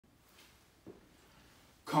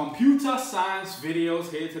Computer science videos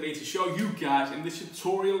here today to show you guys in this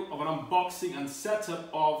tutorial of an unboxing and setup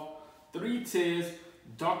of 3 tiers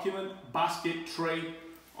document basket tray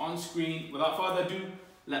on screen. Without further ado,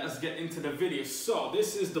 let us get into the video. So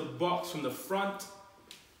this is the box from the front,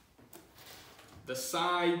 the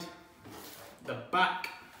side, the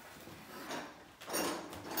back,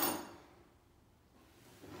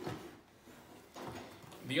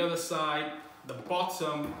 the other side, the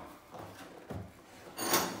bottom.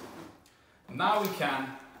 Now we can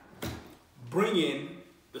bring in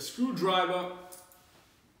the screwdriver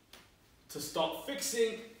to start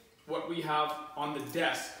fixing what we have on the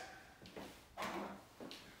desk.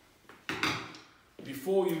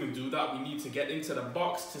 Before we even do that, we need to get into the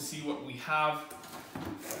box to see what we have.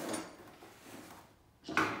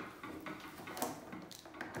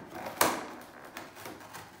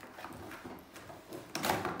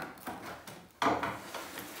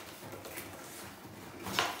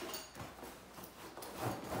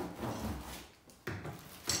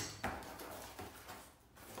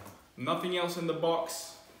 Nothing else in the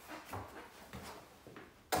box.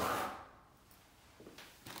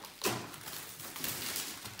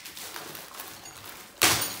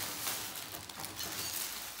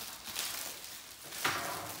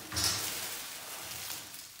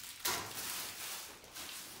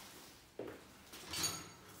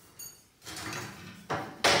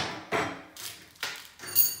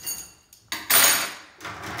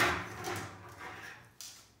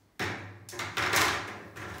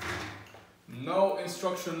 No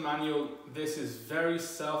instruction manual. This is very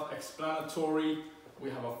self-explanatory. We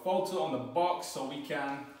have a photo on the box so we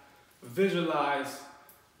can visualize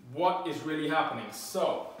what is really happening.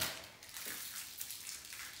 So,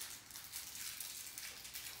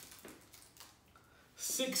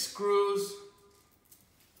 six screws.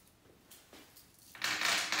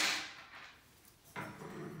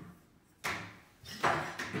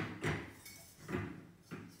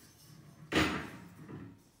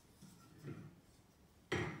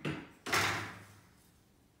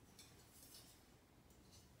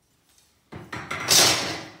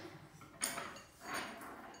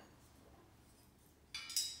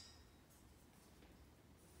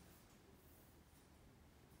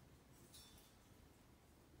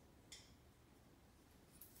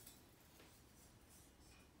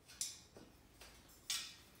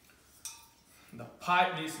 The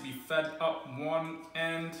pipe needs to be fed up one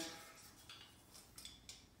end.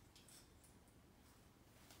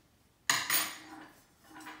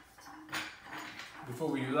 Before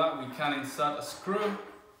we do that, we can insert a screw.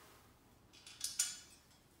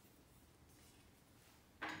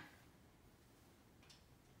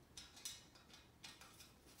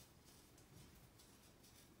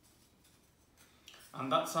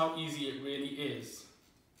 And that's how easy it really is.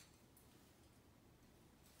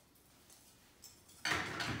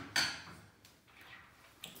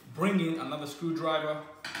 Bring in another screwdriver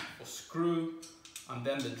or screw, and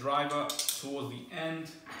then the driver towards the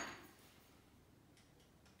end.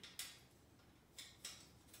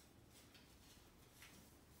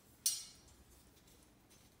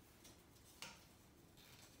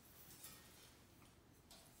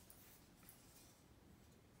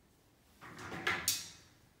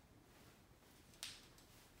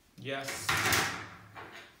 Yes.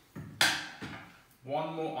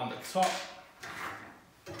 One more on the top.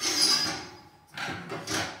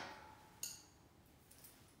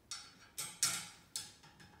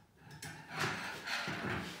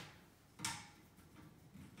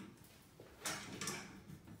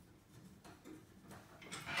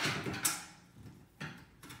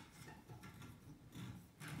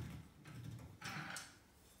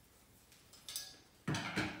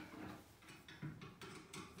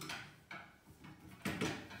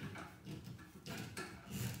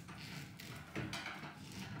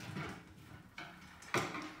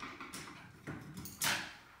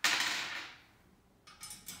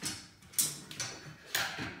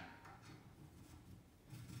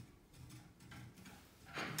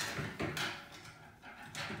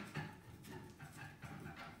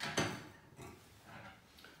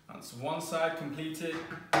 That's one side completed.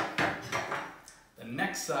 The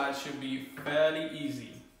next side should be fairly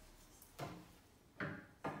easy.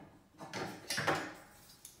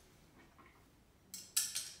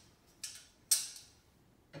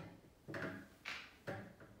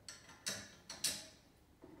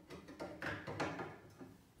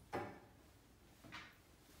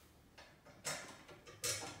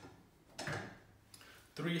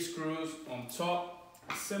 Three screws on top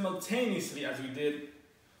simultaneously as we did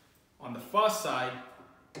on the first side.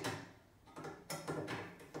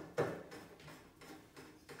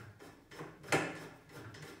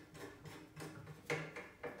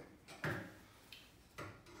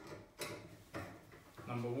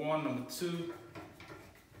 Number 1, number 2.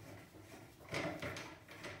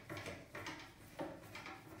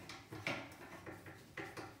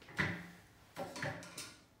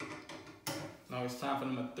 Now it's time for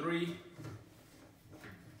number 3.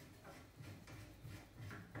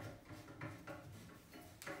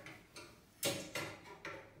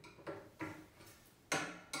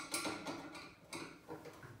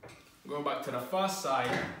 Go back to the first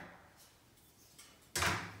side.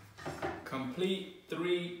 Complete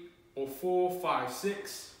 3 or 4, 5,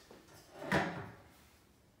 6.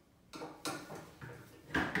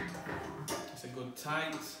 It's a good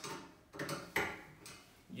tight.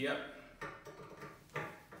 Yep.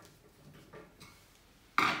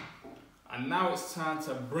 And now it's time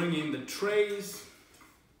to bring in the trays.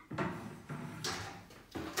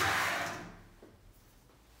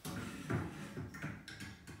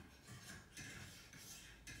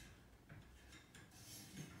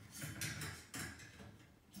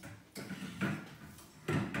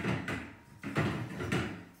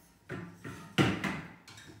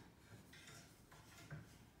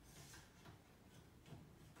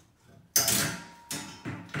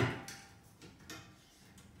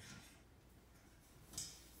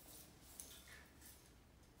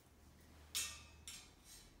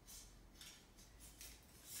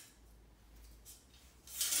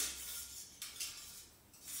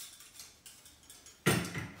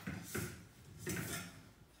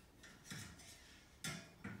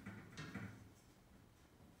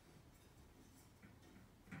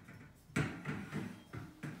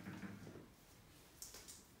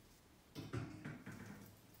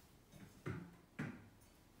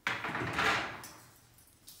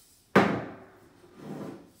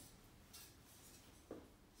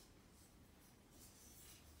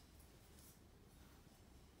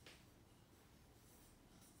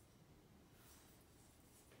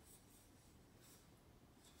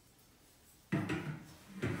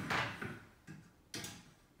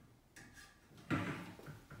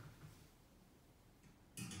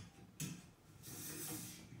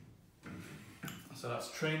 So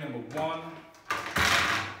that's tray number 1,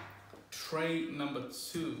 tray number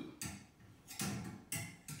 2.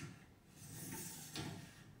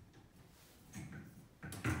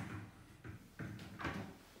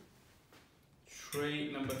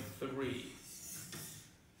 Tray number 3.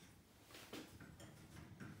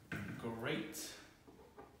 Great.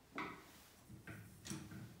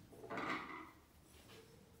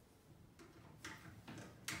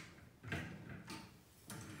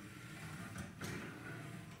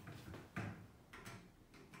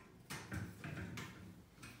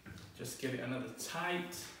 Just give it another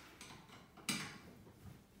tight.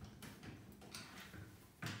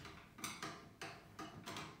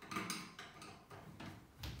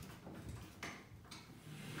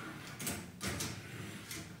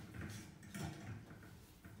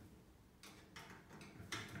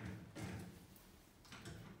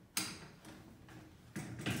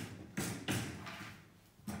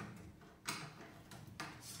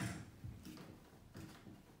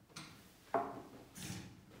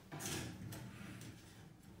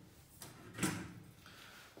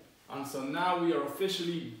 And so now we are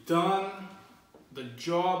officially done. The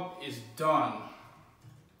job is done.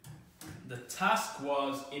 The task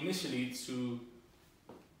was initially to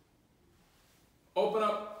open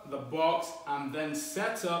up the box and then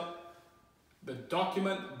set up the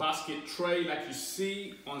document basket tray like you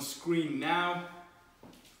see on screen now.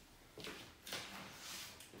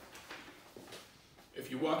 If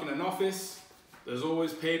you work in an office, there's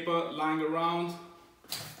always paper lying around.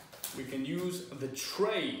 We can use the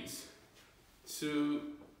trays to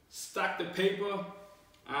stack the paper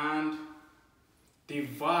and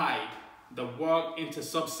divide the work into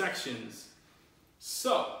subsections.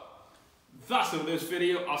 So that's it for this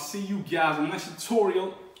video. I'll see you guys in the next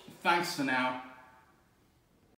tutorial. Thanks for now.